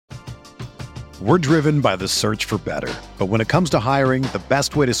We're driven by the search for better. But when it comes to hiring, the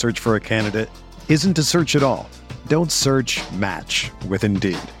best way to search for a candidate isn't to search at all. Don't search, match with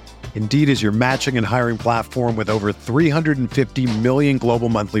Indeed. Indeed is your matching and hiring platform with over 350 million global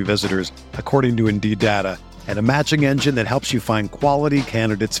monthly visitors, according to Indeed data, and a matching engine that helps you find quality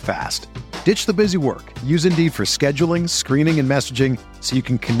candidates fast. Ditch the busy work. Use Indeed for scheduling, screening, and messaging so you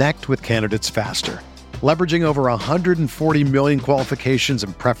can connect with candidates faster. Leveraging over 140 million qualifications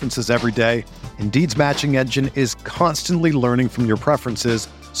and preferences every day, Indeed's matching engine is constantly learning from your preferences,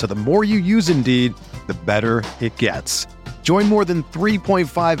 so the more you use Indeed, the better it gets. Join more than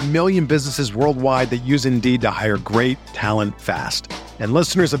 3.5 million businesses worldwide that use Indeed to hire great talent fast. And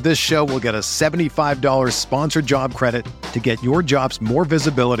listeners of this show will get a $75 sponsored job credit to get your jobs more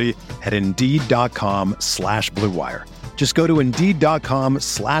visibility at Indeed.com/Blue Wire. Just go to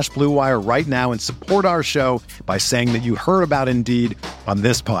Indeed.com/Blue Wire right now and support our show by saying that you heard about Indeed on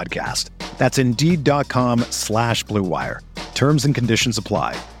this podcast. That's Indeed.com/Blue Wire. Terms and conditions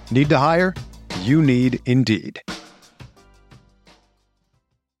apply. Need to hire? You need Indeed.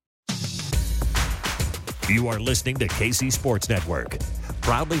 You are listening to KC Sports Network,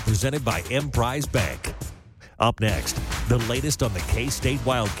 proudly presented by Emprise Bank. Up next, the latest on the K-State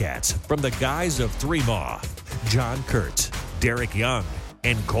Wildcats from the guys of Three Maw, John Kurtz, Derek Young,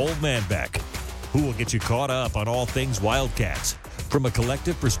 and Cole Manbeck, who will get you caught up on all things Wildcats from a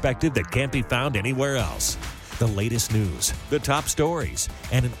collective perspective that can't be found anywhere else. The latest news, the top stories,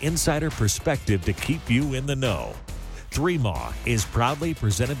 and an insider perspective to keep you in the know. Three Maw is proudly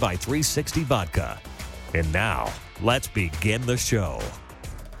presented by 360 Vodka. And now, let's begin the show.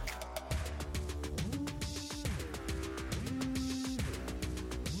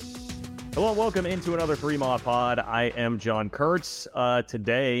 Hello and welcome into another Three Maw Pod. I am John Kurtz.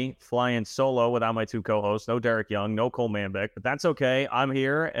 Today, flying solo without my two co-hosts. No Derek Young, no Cole Manbeck, but that's okay. I'm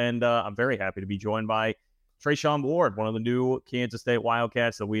here, and I'm very happy to be joined by Treshaun Ward, one of the new Kansas State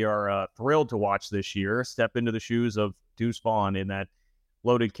Wildcats that we are thrilled to watch this year step into the shoes of Deuce Vaughn in that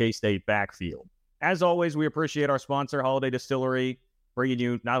loaded K-State backfield. As always, we appreciate our sponsor, Holiday Distillery, bringing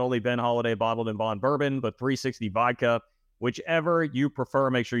you not only Ben Holiday Bottled in Bond Bourbon, but 360 Vodka. Whichever you prefer,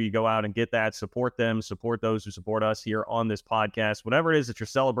 make sure you go out and get that. Support them. Support those who support us here on this podcast. Whatever it is that you're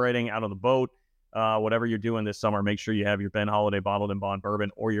celebrating out on the boat, whatever you're doing this summer, make sure you have your Ben Holiday Bottled in Bond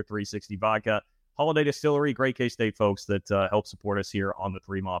Bourbon or your 360 Vodka. Holiday Distillery, great K-State folks that help support us here on the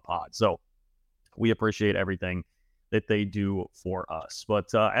Three Maw Pod. So we appreciate everything that they do for us.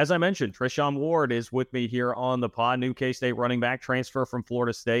 But as I mentioned, Treshaun Ward is with me here on the pod, new K-State running back, transfer from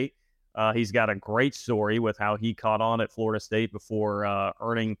Florida State. He's got a great story with how he caught on at Florida State before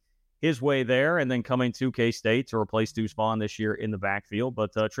earning his way there and then coming to K-State to replace Deuce Vaughn this year in the backfield.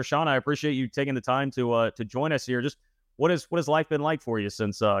 But Treshaun, I appreciate you taking the time to join us here. Just what has life been like for you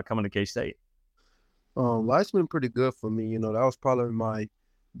since coming to K-State? Life's been pretty good for me. That was probably my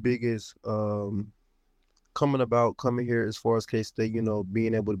biggest coming here as far as K-State,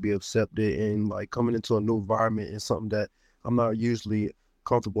 being able to be accepted and like coming into a new environment is something that I'm not usually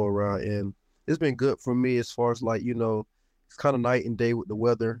comfortable around. And it's been good for me as far as like, it's kind of night and day with the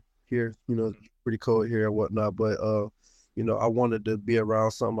weather here, it's pretty cold here and whatnot. But, I wanted to be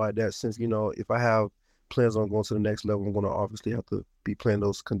around something like that since, if I have plans on going to the next level, I'm going to obviously have to be playing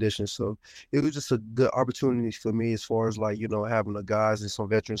those conditions. So it was just a good opportunity for me as far as like, having the guys and some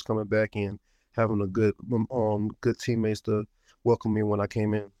veterans coming back and having a good teammates to welcome me when I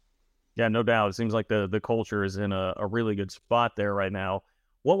came in. Yeah, no doubt. It seems like the culture is in a really good spot there right now.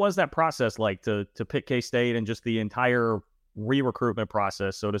 What was that process like to pick K-State and just the entire re-recruitment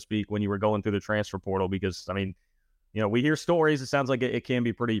process, so to speak, when you were going through the transfer portal? Because, I mean, we hear stories. It sounds like it can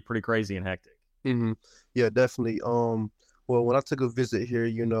be pretty crazy and hectic. Mm-hmm. Yeah, definitely. Well, when I took a visit here,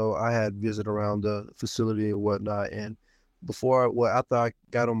 I had visited around the facility and whatnot, and after I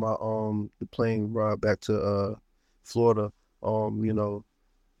got on my the plane ride back to Florida,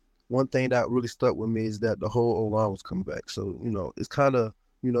 one thing that really stuck with me is that the whole O-line was coming back. So, it's kind of,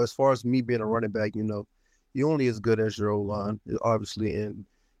 as far as me being a running back, you're only as good as your O-line, obviously. And,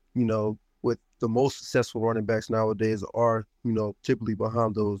 with the most successful running backs nowadays are, typically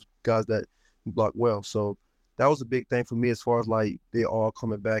behind those guys that block well. So that was a big thing for me as far as like they all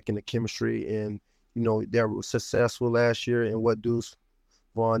coming back in the chemistry and, they were successful last year in what Deuce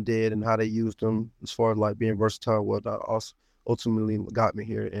Vaughn did and how they used them as far as like being versatile, what also ultimately got me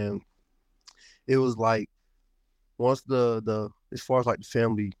here. And it was like once the as far as like the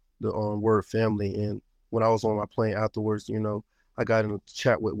family, the word family, and when I was on my plane afterwards, I got in a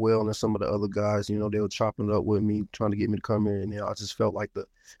chat with Will and some of the other guys, they were chopping it up with me, trying to get me to come here. And I just felt like the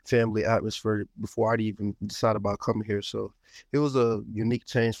family atmosphere before I'd even decided about coming here. So it was a unique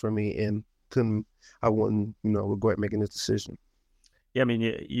change for me. And I wouldn't, regret making this decision. Yeah, I mean,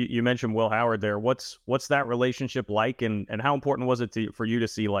 you mentioned Will Howard there. What's that relationship like, and how important was it for you to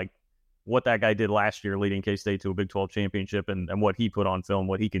see like what that guy did last year, leading K-State to a Big 12 championship, and what he put on film,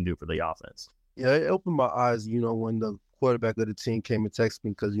 what he can do for the offense? Yeah, it opened my eyes, when the quarterback of the team came and texted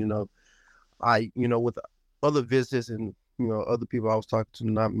me because, with other visits and, other people I was talking to,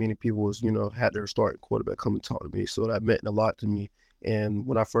 not many people was, had their starting quarterback come and talk to me. So that meant a lot to me. And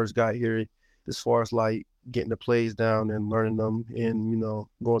when I first got here, as far as like getting the plays down and learning them and,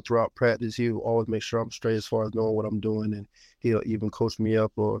 going throughout practice, he'll always make sure I'm straight as far as knowing what I'm doing. And he'll even coach me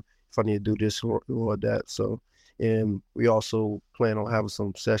up or if I need to do this or that. So, and we also plan on having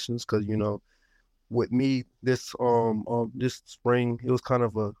some sessions because, with me this spring, it was kind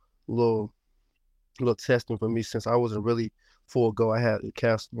of a little testing for me since I wasn't really full go. I had a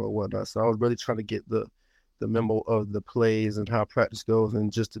cast or whatnot, so I was really trying to get the memo of the plays and how practice goes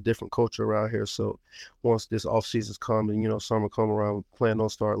and just the different culture around here. So once this off season's come and summer come around, plan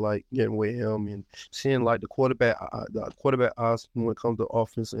on start like getting with him and seeing like the quarterback eyes when it comes to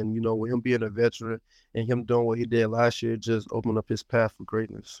offense, and with him being a veteran and him doing what he did last year, just open up his path for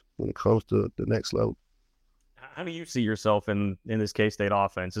greatness when it comes to the next level. How do you see yourself in this K-State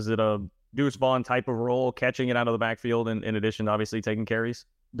offense? Is it a Deuce Vaughn type of role, catching it out of the backfield, in addition to obviously taking carries?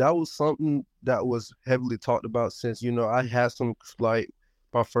 That was something that was heavily talked about since, I had some, like,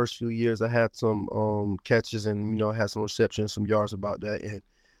 my first few years, I had some catches and, had some receptions, some yards about that. And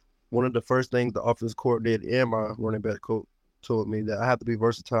one of the first things the offensive coordinator and my running back coach told me that I have to be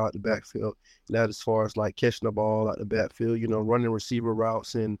versatile at the backfield. And that as far as, like, catching the ball at the backfield, running receiver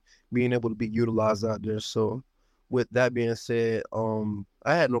routes and being able to be utilized out there. So with that being said,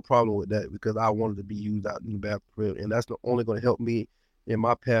 I had no problem with that because I wanted to be used out in the backfield. And that's not only going to help me in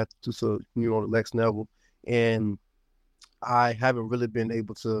my path to the next level. And I haven't really been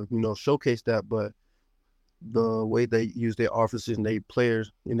able to, showcase that, but the way they use their offenses and their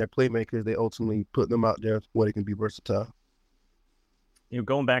players and their playmakers, they ultimately put them out there where they can be versatile.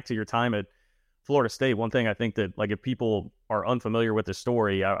 Going back to your time at Florida State, one thing I think that, like, if people are unfamiliar with the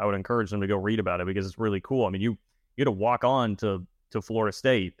story, I would encourage them to go read about it because it's really cool. I mean, you had to walk on to Florida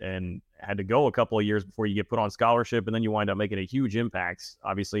State and had to go a couple of years before you get put on scholarship, and then you wind up making a huge impact,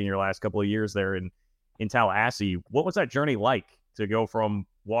 obviously, in your last couple of years there in Tallahassee. What was that journey like to go from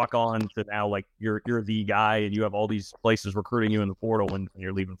walk on to now, like, you're the guy and you have all these places recruiting you in the portal when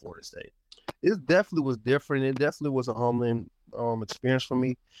you're leaving Florida State? It definitely was different. It definitely was a humbling experience for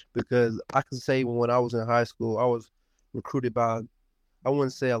me because I can say when I was in high school, I was recruited by, I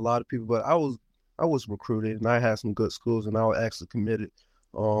wouldn't say a lot of people, but I was recruited and I had some good schools, and I was actually committed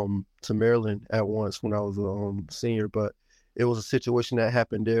to Maryland at once when I was a senior. But it was a situation that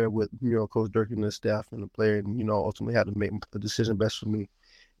happened there with, Coach Durkin and the staff and the player, and, ultimately had to make a decision best for me.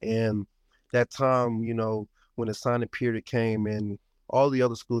 And that time, when the signing period came and all the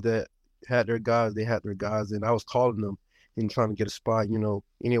other schools that had their guys, they had their guys, and I was calling them and trying to get a spot,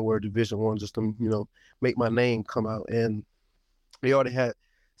 anywhere Division I, just to, make my name come out. And they already had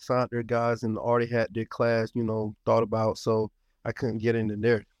signed their guys and already had their class, thought about, so I couldn't get into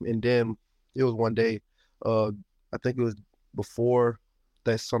there. And then it was one day, I think it was before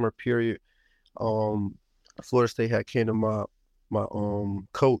that summer period, Florida State had came to my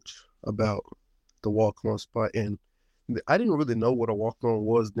coach about the walk-on spot, and I didn't really know what a walk-on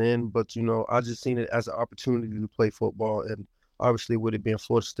was then, but I just seen it as an opportunity to play football, and obviously with it being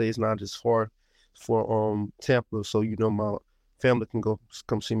Florida State, it's not as far for Tampa, so my family can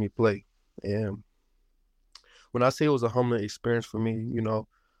come see me play. And when I say it was a humbling experience for me,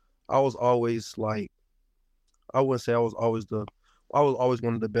 I was always like, I wouldn't say I was always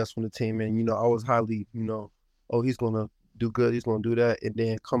one of the best on the team, and I was highly, oh, he's gonna do good, he's gonna do that, and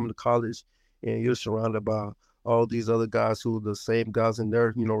then coming to college, and you're surrounded by all these other guys who are the same guys in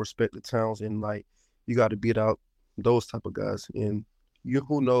their, respective towns, and like you got to beat out those type of guys, and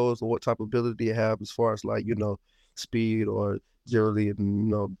who knows what type of ability you have as far as like speed or agility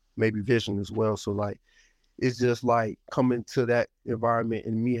and maybe vision as well. So like it's just like coming to that environment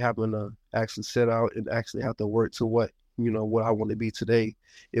and me having to actually set out and actually have to work to what what I want to be today.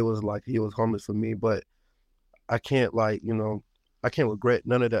 It was humbling for me, but I can't I can't regret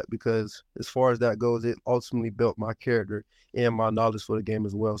none of that because as far as that goes, it ultimately built my character and my knowledge for the game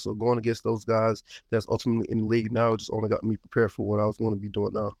as well. So going against those guys that's ultimately in the league now just only got me prepared for what I was going to be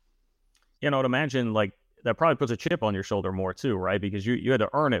doing now. I'd imagine like that probably puts a chip on your shoulder more too, right? Because you had to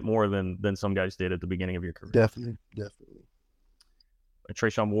earn it more than some guys did at the beginning of your career. Definitely.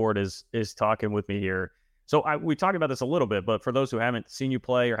 Treshaun Ward is talking with me here. So we talked about this a little bit, but for those who haven't seen you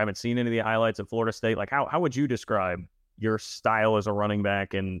play or haven't seen any of the highlights of Florida State, like how would you describe your style as a running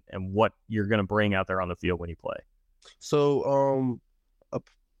back and what you're going to bring out there on the field when you play? So,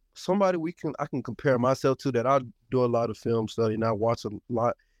 somebody I can compare myself to that I do a lot of film study and I watch a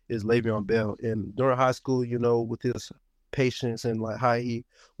lot is Le'Veon Bell. And during high school, you know, with his patience and like how he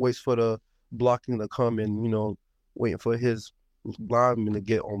waits for the blocking to come and, you know, waiting for his linemen to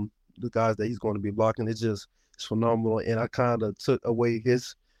get on the guys that he's going to be blocking, it's phenomenal. And I kind of took away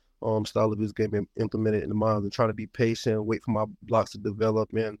his style of his game and implemented it in mine, and trying to be patient, wait for my blocks to develop,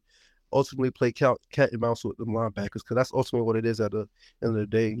 and ultimately play cat and mouse with the linebackers, because that's ultimately what it is at the end of the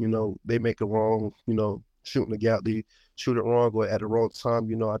day. You know, they make it wrong, you know, shooting the gap, they shoot it wrong or at the wrong time.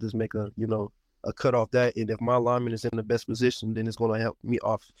 You know, I just make a cut off that, and if my lineman is in the best position, then it's going to help me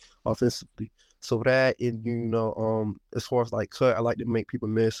offensively. So that, and you know, as far as like cut, I like to make people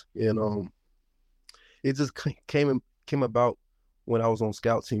miss, and it just came about when I was on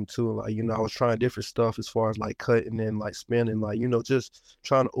scout team too. Like, you know, I was trying different stuff as far as like cutting and like spinning, like, you know, just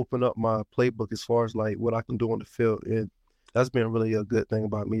trying to open up my playbook as far as like what I can do on the field. And that's been really a good thing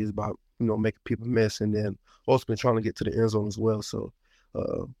about me, is about, you know, making people miss, and then also been trying to get to the end zone as well. So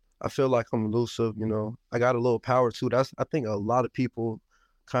I feel like I'm elusive, you know, I got a little power too. I think a lot of people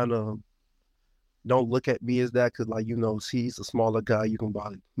kind of don't look at me as that, because, like, you know, he's a smaller guy, you can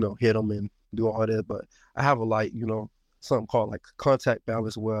probably, you know, hit him and do all that. But I have a, like, you know, something called like contact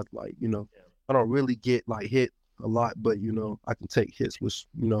balance, where, like, you know, I don't really get like hit a lot, but, you know, I can take hits, which,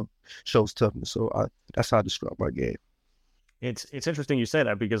 you know, shows toughness. So that's how I describe my game. It's interesting you say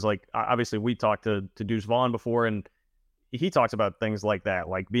that, because like obviously we talked to Deuce Vaughn before, and he talks about things like that,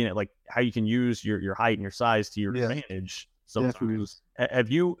 like being at, like, how you can use your height and your size to your advantage. Sometimes.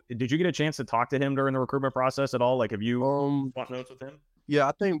 Did you get a chance to talk to him during the recruitment process at all? Like, have you swapped notes with him? Yeah,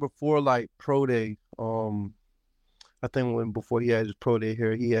 I think before like pro day, I think before he had his pro day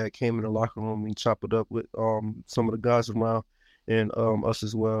here, he had came in the locker room and chopped it up with some of the guys around, and us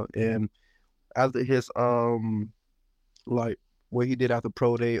as well. And after his like what he did after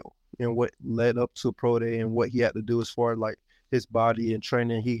pro day and what led up to pro day and what he had to do as far as like his body and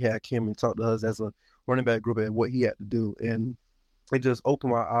training, he had came and talked to us as a running back group and what he had to do. And it just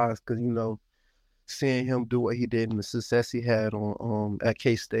opened my eyes, because, you know, seeing him do what he did and the success he had on at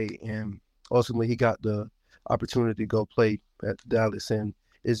K-State, and ultimately he got the opportunity to go play at Dallas, and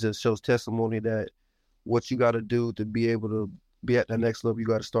it just shows testimony that what you got to do to be able to be at that next level, you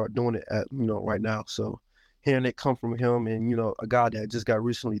got to start doing it at, you know, right now. So hearing it come from him, and, you know, a guy that just got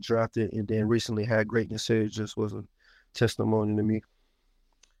recently drafted and then recently had greatness here, just was a testimony to me.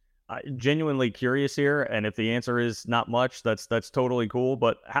 I'm genuinely curious here, and if the answer is not much, that's totally cool.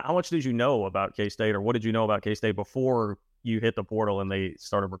 But how much did you know about K-State, or what did you know about K-State before you hit the portal and they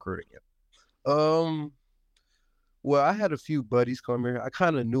started recruiting you? Well, I had a few buddies come here. I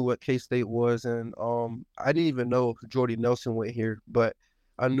kind of knew what K-State was, and I didn't even know Jordy Nelson went here, but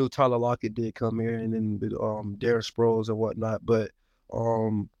I knew Tyler Lockett did come here, and then Darren Sproles and whatnot. But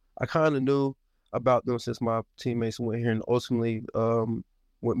I kind of knew about them since my teammates went here, and ultimately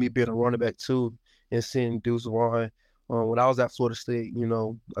with me being a running back too, and seeing Deuce Vaughn. When I was at Florida State, you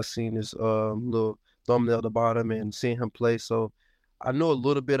know, I seen his little thumbnail at the bottom and seeing him play. So I know a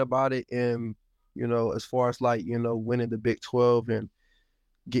little bit about it. And, you know, as far as like, you know, winning the Big 12 and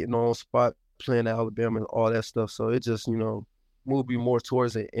getting on spot, playing at Alabama and all that stuff. So it just, you know, moved me more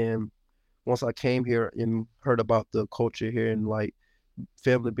towards it. And once I came here and heard about the culture here and like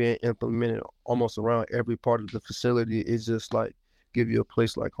family being implemented almost around every part of the facility, it's just like give you a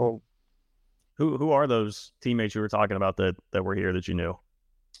place like home. Who are those teammates you were talking about that were here that you knew?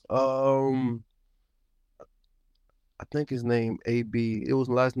 I think his name AB. It was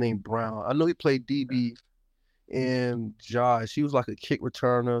last name Brown. I know he played DB. And Josh, he was like a kick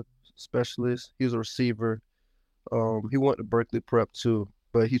returner specialist. He was a receiver. He went to Berkeley Prep too,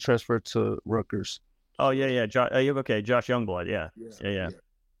 but he transferred to Rutgers. Oh yeah. Okay, Josh Youngblood. Yeah.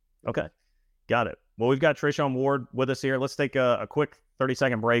 Okay, got it. Well, we've got Treshaun Ward with us here. Let's take a quick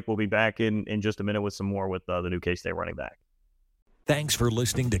 30-second break. We'll be back in just a minute with some more with the new K-State running back. Thanks for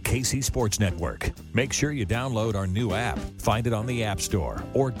listening to KC Sports Network. Make sure you download our new app. Find it on the App Store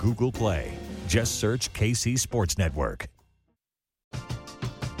or Google Play. Just search KC Sports Network.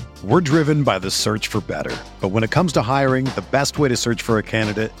 We're driven by the search for better. But when it comes to hiring, the best way to search for a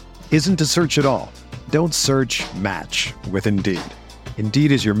candidate isn't to search at all. Don't search, match with Indeed.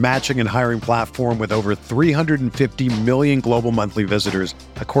 Indeed is your matching and hiring platform with over 350 million global monthly visitors,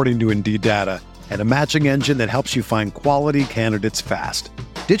 according to Indeed data, and a matching engine that helps you find quality candidates fast.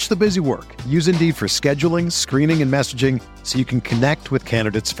 Ditch the busy work. Use Indeed for scheduling, screening, and messaging so you can connect with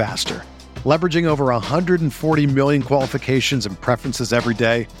candidates faster. Leveraging over 140 million qualifications and preferences every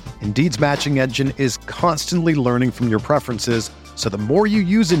day, Indeed's matching engine is constantly learning from your preferences, so the more you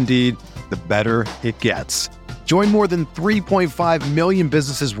use Indeed, the better it gets. Join more than 3.5 million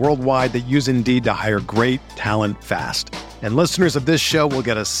businesses worldwide that use Indeed to hire great talent fast. And listeners of this show will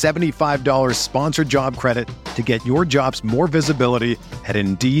get a $75 sponsored job credit to get your jobs more visibility at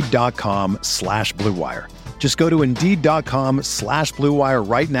Indeed.com/Blue Wire. Just go to Indeed.com/Blue Wire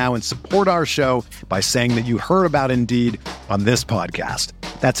right now and support our show by saying that you heard about Indeed on this podcast.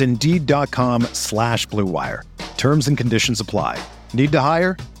 That's Indeed.com/Blue Wire. Terms and conditions apply. Need to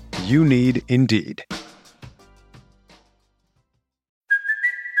hire? You need Indeed.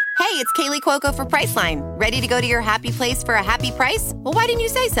 Hey, it's Kaylee Cuoco for Priceline. Ready to go to your happy place for a happy price? Well, why didn't you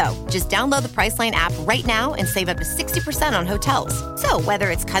say so? Just download the Priceline app right now and save up to 60% on hotels. So whether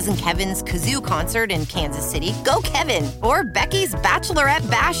it's Cousin Kevin's Kazoo Concert in Kansas City, go Kevin, or Becky's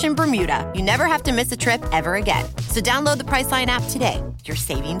Bachelorette Bash in Bermuda, you never have to miss a trip ever again. So download the Priceline app today. Your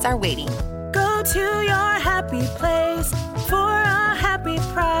savings are waiting. Go to your happy place for a happy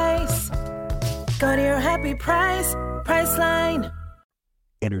price. Go to your happy price, Priceline.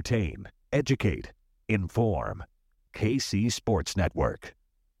 Entertain, educate, inform. KC Sports Network.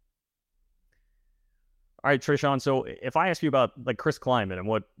 All right, Treshaun. So if I ask you about like Chris Kleiman and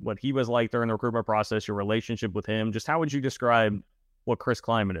what he was like during the recruitment process, your relationship with him, just how would you describe what Chris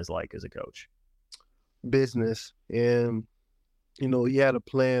Kleiman is like as a coach? Business. And, you know, he had a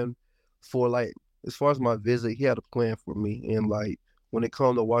plan for, like, as far as my visit, he had a plan for me. And, like, when it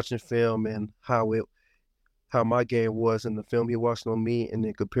comes to watching film and how my game was in the film he watched on me, and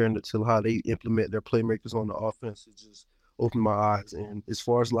then comparing it to how they implement their playmakers on the offense, it just opened my eyes. And as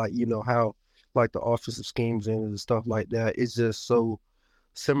far as, like, you know, how, like, the offensive schemes and stuff like that, it's just so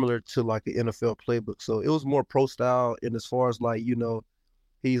similar to, like, an NFL playbook. So it was more pro style. And as far as, like, you know,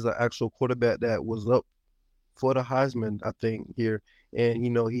 he's an actual quarterback that was up for the Heisman, I think, here. And, you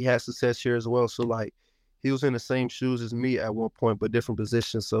know, he had success here as well. So, like, he was in the same shoes as me at one point, but different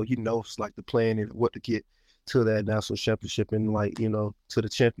positions. So he knows, like, the plan and what to get to that national championship and, like, you know, to the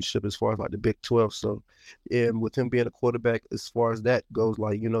championship as far as, like, the Big 12. So, and with him being a quarterback, as far as that goes,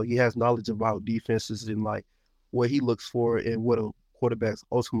 like, you know, he has knowledge about defenses and, like, what he looks for and what a quarterback's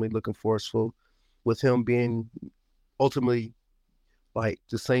ultimately looking for. So with him being ultimately, like,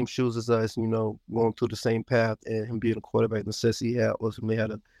 the same shoes as us, you know, going through the same path, and him being a quarterback, necessity, he had ultimately had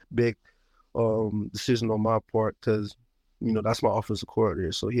a big decision on my part, because, you know, that's my offensive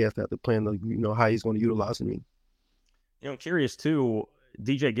coordinator. So he has to have to plan, you know, how he's going to utilize me. You know, curious too,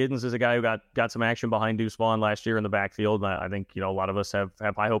 DJ Giddens is a guy who got some action behind Deuce Vaughn last year in the backfield. I think, you know, a lot of us have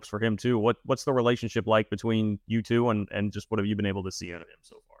high hopes for him too. What's the relationship like between you two, and just what have you been able to see in him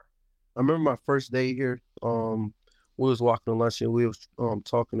so far? I remember my first day here. We was walking to lunch and we was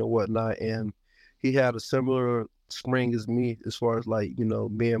talking and whatnot, and he had a similar spring as me as far as, like, you know,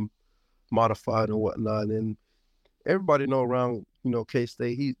 being modified and whatnot. And everybody know around, you know,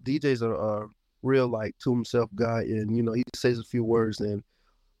 K-State, DJ's a real, like, to himself guy, and, you know, he says a few words, and,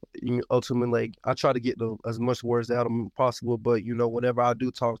 you know, ultimately, like, I try to get as much words out of him as possible. But, you know, whenever I do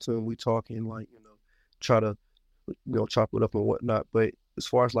talk to him, we talk and, like, you know, try to, you know, chop it up and whatnot. But as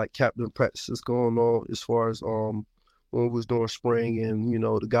far as, like, captain practices going on, as far as when we was doing spring and, you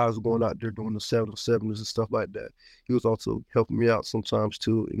know, the guys were going out there doing the 7-on-7s and stuff like that, he was also helping me out sometimes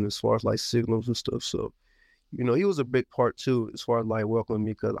too. And as far as, like, signals and stuff. So, you know, he was a big part too, as far as, like, welcoming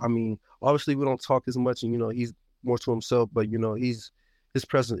me. Because, I mean, obviously we don't talk as much, and, you know, he's more to himself, but, you know, his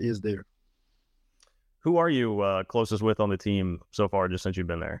presence is there. Who are you closest with on the team so far, just since you've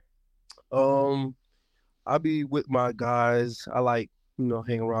been there? I be with my guys. I like, you know,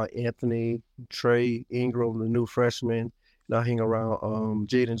 hang around Anthony, Trey, Ingram, the new freshman. And I hang around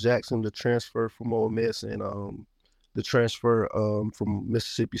Jaden Jackson, the transfer from Ole Miss, and the transfer from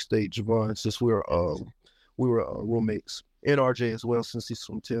Mississippi State, Javon, since we were roommates. And RJ as well, since he's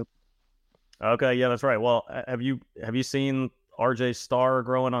from Temple. Okay, yeah, that's right. Well, have you seen RJ's star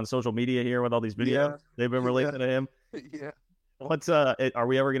growing on social media here with all these videos they've been releasing to him? Yeah. What's are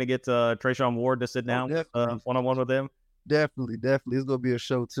we ever gonna get Treshaun Ward to sit down one-on-one with him? Definitely. It's gonna be a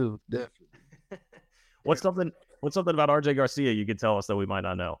show too. Definitely. What's something about RJ Garcia you could tell us that we might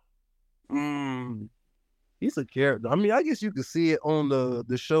not know? He's a character. I mean, I guess you could see it on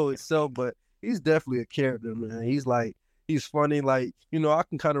the show itself, but he's definitely a character, man. He's funny. Like, you know, I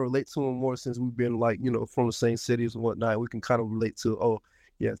can kind of relate to him more since we've been, like, you know, from the same cities and whatnot. We can kind of relate to,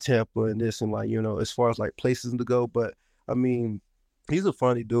 Tampa and this, and, like, you know, as far as, like, places to go. But I mean, he's a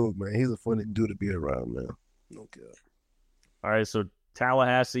funny dude, man. He's a funny dude to be around, man. Okay. All right, so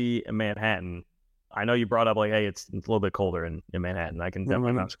Tallahassee and Manhattan, I know you brought up like, hey, it's a little bit colder in Manhattan. I can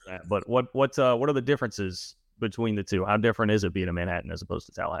definitely vouch for that. But what are the differences between the two? How different is it being in Manhattan as opposed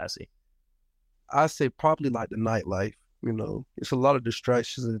to Tallahassee? I say probably like the nightlife. It's a lot of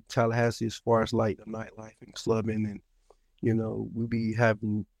distractions in Tallahassee as far as like the nightlife and clubbing, and we be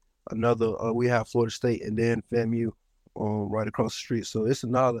having we have Florida State and then FAMU right across the street. So it's a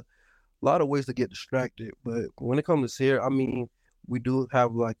lot of ways to get distracted. But when it comes to here, I mean, we do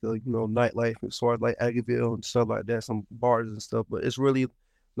have like a nightlife as far as like Aggieville and stuff like that, some bars and stuff. But it's really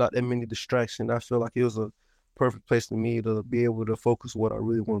not that many distractions. I feel like it was a perfect place for me to be able to focus what I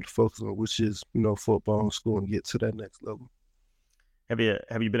really wanted to focus on, which is football and school and get to that next level. Have you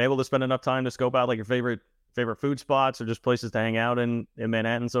been able to spend enough time to scope out like your favorite food spots or just places to hang out in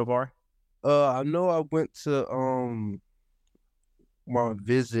Manhattan so far? I know I went to my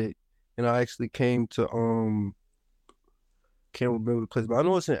visit, and I actually came to can't remember the place, but I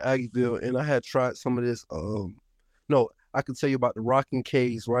know it's in Aggieville, and I had tried some of this. No, I can tell you about the Rockin'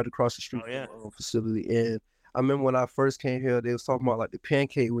 K's right across the street from the facility. And I remember when I first came here, they was talking about like the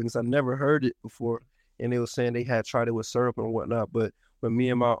pancake wings. I never heard it before, and they were saying they had tried it with syrup and whatnot. But when me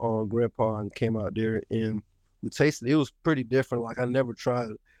and my grandpa came out there and we tasted it, it was pretty different. Like I never tried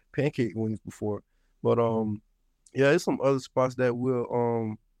pancake wings before. But yeah, there's some other spots that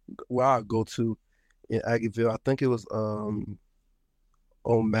where I go to in Aggieville. I think it was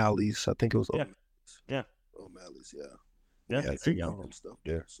O'Malley's. I think it was O'Malley's. Yeah. O'Malley's, yeah. Yeah, there you go. Stuff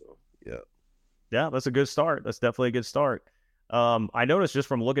there. So yeah. Yeah, that's a good start. That's definitely a good start. I noticed just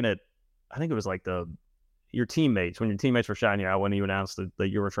from looking at, I think it was like your teammates, when your teammates were shouting you out when you announced that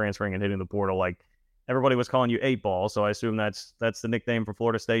you were transferring and hitting the portal, like everybody was calling you 8-Ball. So I assume that's the nickname for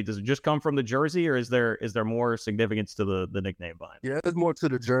Florida State. Does it just come from the jersey, or is there more significance to the nickname behind it? Yeah, there's more to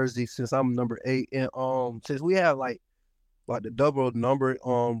the jersey since I'm number 8, and since we have like the double number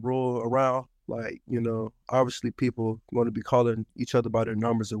rule around, like obviously people want to be calling each other by their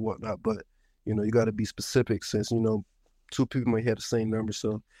numbers and whatnot, but you got to be specific since two people may have the same number.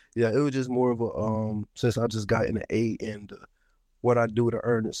 So yeah, it was just more of a since I just got an 8 and what I do to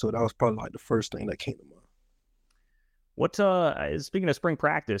earn it. So that was probably like the first thing that came to mind. What speaking of spring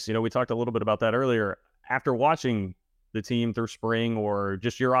practice, we talked a little bit about that earlier. After watching the team through spring, or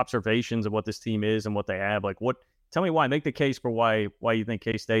just your observations of what this team is and what they have, like tell me why. Make the case for why you think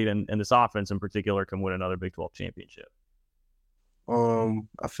K-State and this offense in particular can win another Big 12 championship.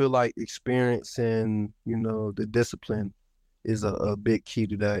 I feel like experience and the discipline is a big key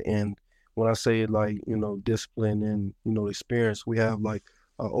to that. And when I say like discipline and experience, we have like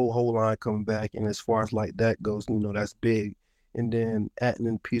an old whole line coming back, and as far as like that goes, that's big. And then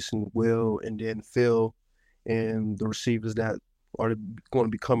Atten, Peace, and Will, and then Phil, and the receivers that are going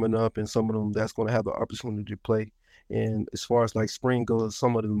to be coming up, and some of them that's going to have the opportunity to play. And as far as like spring goes,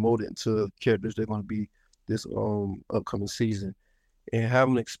 some of them molded into characters they're going to be this upcoming season. And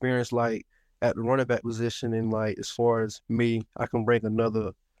having experience like at the running back position, and like as far as me, I can bring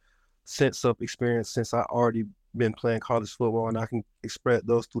another sense of experience since I already been playing college football, and I can express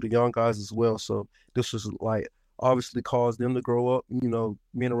those through the young guys as well. So this was like obviously caused them to grow up,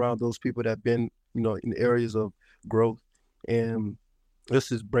 being around those people that been, in areas of growth. And this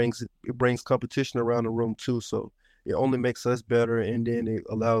just brings competition around the room too. So it only makes us better, and then it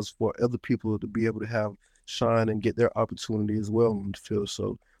allows for other people to be able to have shine and get their opportunity as well on the field.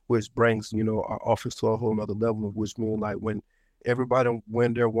 So which brings, our offense to a whole nother level, which means like when everybody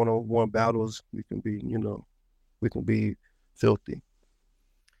win their one-on-one battles, we can be filthy.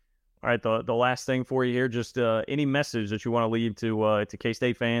 All right, the last thing for you here, just any message that you want to leave to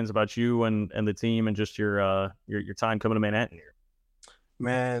K-State fans about you and the team, and just your time coming to Manhattan here.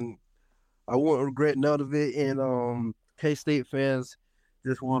 Man, I won't regret none of it. And K-State fans,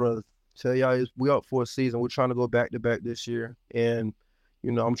 just want to tell y'all, we up for a season. We're trying to go back to back this year, and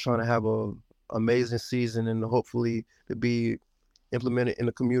I'm trying to have a amazing season, and hopefully to be implemented in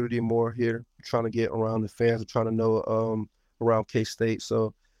the community more here. I'm trying to get around the fans, I'm trying to know around K-State.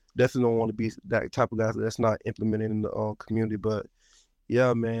 So definitely don't want to be that type of guy that's not implemented in the community. But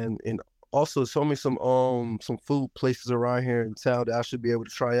yeah, man, and also show me some food places around here in town that I should be able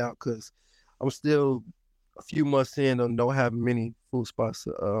to try out, because I'm still a few months in and don't have many food spots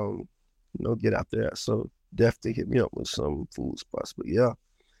to get out there. So definitely hit me up with some food spots. But yeah,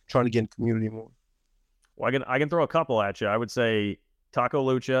 trying to get in the community more. Well, I can throw a couple at you. I would say Taco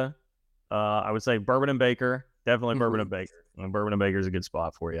Lucha. I would say Bourbon and Baker. Definitely Bourbon and Baker. Bourbon and Baker is a good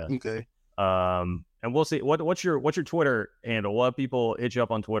spot for you. Okay. And we'll see. What's your Twitter handle? What people hit you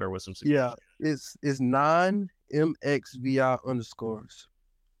up on Twitter with some suggestions? Yeah, it's 9MXVI underscores.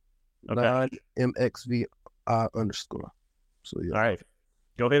 Okay. 9MXVI underscore. So yeah. All right.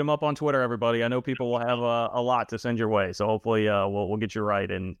 Go hit him up on Twitter, everybody. I know people will have a lot to send your way, so hopefully we'll get you right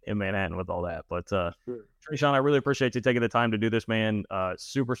in Manhattan with all that. But Treshaun, I really appreciate you taking the time to do this, man.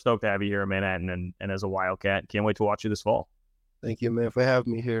 Super stoked to have you here in Manhattan and as a Wildcat. Can't wait to watch you this fall. Thank you, man, for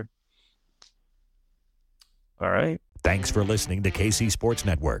having me here. All right. Thanks for listening to KC Sports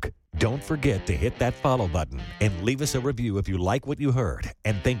Network. Don't forget to hit that follow button and leave us a review if you like what you heard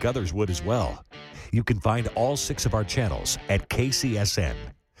and think others would as well. You can find all 6 of our channels at KCSN,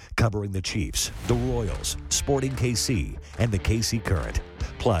 covering the Chiefs, the Royals, Sporting KC, and the KC Current,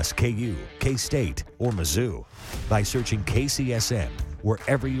 plus KU, K-State, or Mizzou by searching KCSN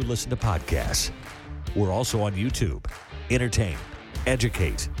wherever you listen to podcasts. We're also on YouTube. Entertain,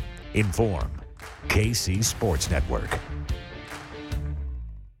 educate, inform. KC Sports Network.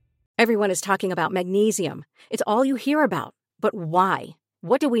 Everyone is talking about magnesium. It's all you hear about. But why?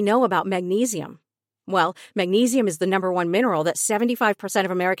 What do we know about magnesium? Well, magnesium is the #1 mineral that 75%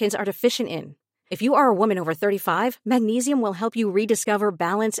 of Americans are deficient in. If you are a woman over 35, magnesium will help you rediscover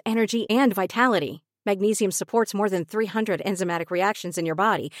balance, energy, and vitality. Magnesium supports more than 300 enzymatic reactions in your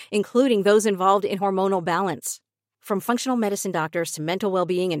body, including those involved in hormonal balance. From functional medicine doctors to mental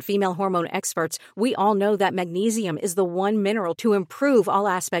well-being and female hormone experts, we all know that magnesium is the one mineral to improve all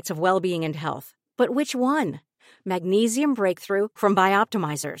aspects of well-being and health. But which one? Magnesium Breakthrough from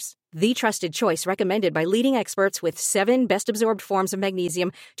Bioptimizers, the trusted choice recommended by leading experts with 7 best-absorbed forms of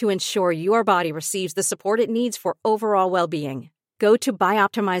magnesium to ensure your body receives the support it needs for overall well-being. Go to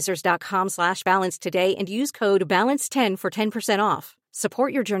bioptimizers.com/balance today and use code BALANCE10 for 10% off.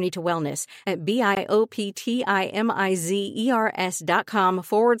 Support your journey to wellness at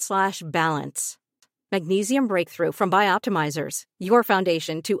bioptimizers.com/balance. Magnesium Breakthrough from Bioptimizers, your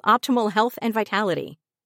foundation to optimal health and vitality.